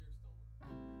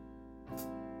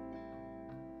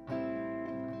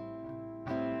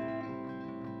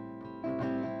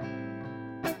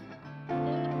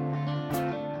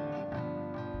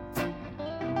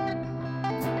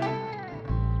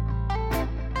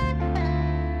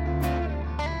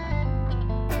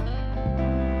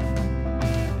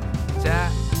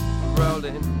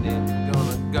rolling in,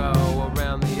 gonna go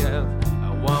around the earth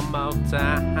one more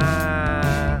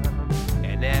time.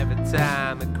 And every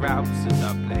time it crosses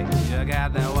a place, you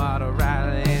got that water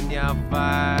right in your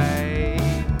face.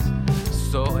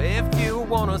 So if you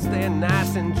wanna stay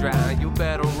nice and dry, you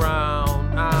better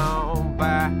run on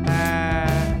back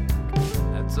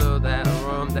to that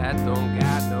room that don't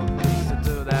got no leaks,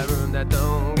 to that room that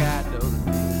don't got no leaks.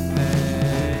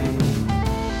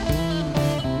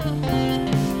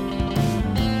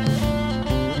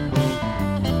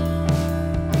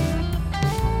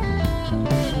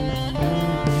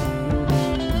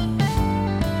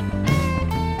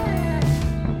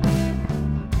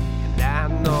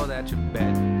 You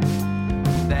bet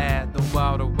that the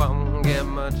water won't get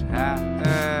much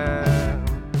higher,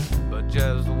 but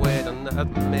just wait another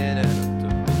minute or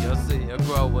two, you'll see it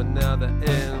grow another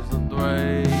inch or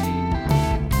 3.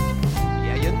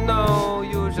 Yeah, you know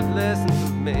you should listen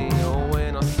to me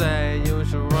when I say you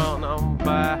should run on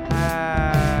by,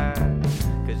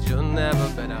 'cause you've never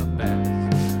been our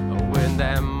best when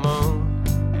that moon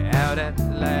out at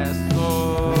last.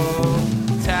 So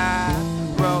tide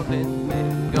rolling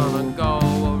in, gonna go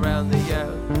around the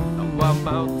earth one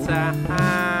more time.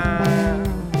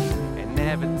 And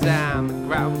every time it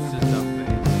crosses the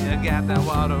face, you got that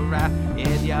water right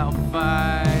in your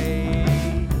face.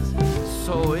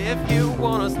 So if you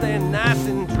wanna stay nice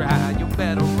and dry, you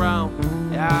better run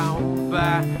out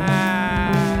back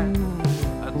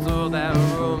to that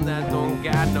room that don't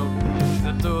got no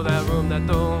leaks, to that room that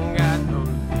don't got no leaks.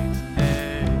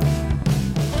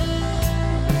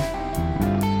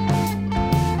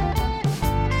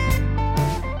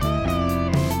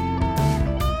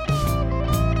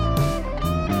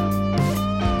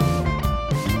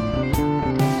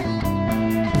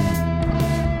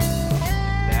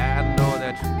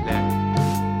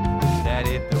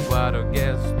 If the water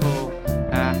gets too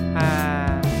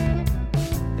high,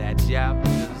 that you're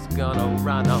just gonna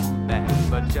run on back,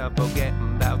 but you're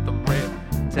forgetting about the real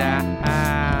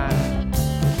time.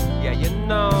 Yeah, you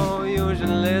know you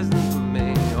should listen to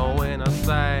me when I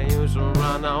say you should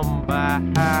run on by,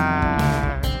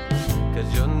 'cause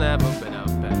you've never been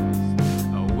our best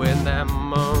when that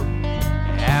moon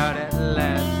out at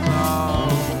last.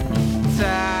 So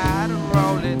tide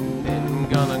rolling in,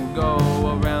 gonna go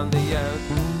around the earth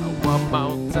one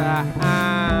more time.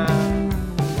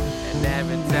 And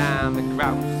every time it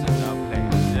crosses a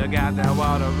place, you got that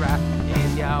water right in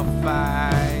your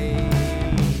face.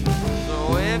 So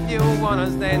if you wanna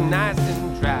stay nice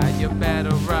and dry, you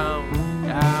better run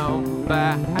out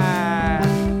back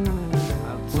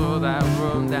to that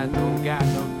room that don't got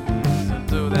no leaks,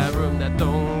 to that room that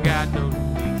don't got no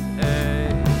leaks. Hey,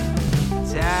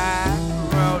 tide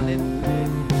rolling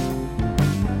in,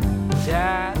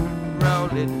 tide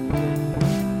rolling,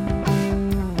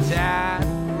 tide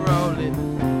rolling.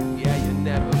 Yeah, you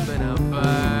never been a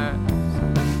bird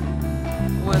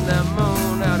when the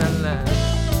moon out at last.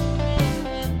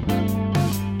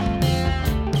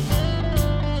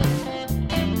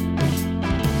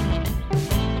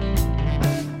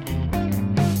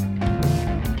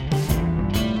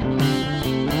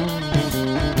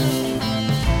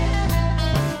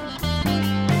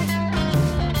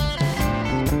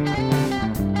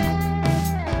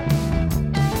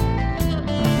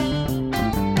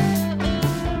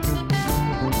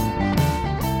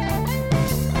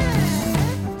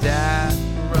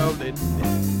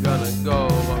 Gonna go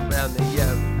around the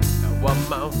earth one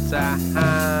more time.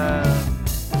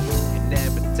 And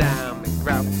every time it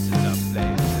crosses a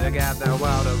place, you got that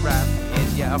water right in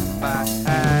your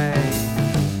face.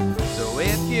 So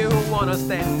if you wanna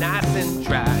stay nice and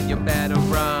dry, you better